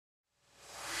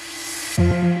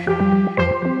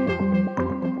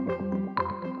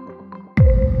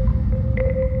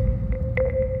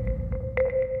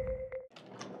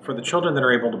children that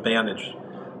are able to bandage,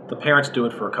 the parents do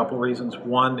it for a couple reasons.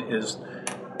 One is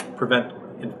prevent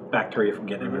bacteria from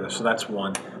getting into there, so that's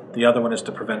one. The other one is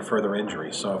to prevent further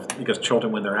injury. So because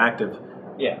children, when they're active,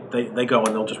 they go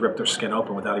and they'll just rip their skin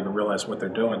open without even realizing what they're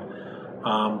doing.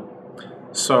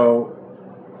 So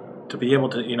to be able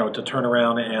to, to turn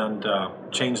around and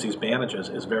change these bandages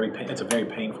is it's a very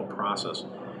painful process.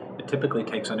 It typically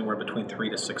takes anywhere between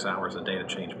 3 to 6 hours a day to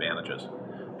change bandages,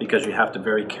 because you have to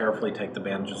very carefully take the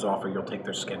bandages off, or you'll take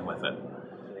their skin with it.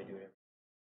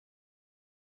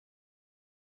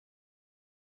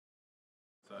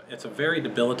 It's a very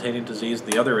debilitating disease.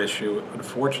 The other issue,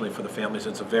 unfortunately for the families,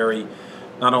 it's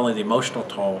not only the emotional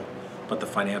toll, but the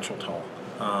financial toll.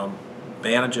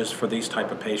 Bandages for these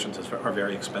type of patients are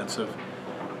very expensive.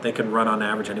 They can run on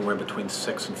average anywhere between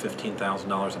 $6,000 and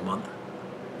 $15,000 a month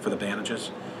for the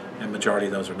bandages, and majority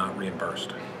of those are not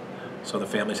reimbursed. So the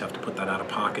families have to put that out of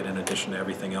pocket in addition to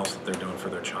everything else that they're doing for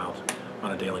their child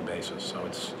on a daily basis. So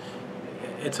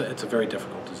it's a very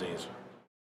difficult disease.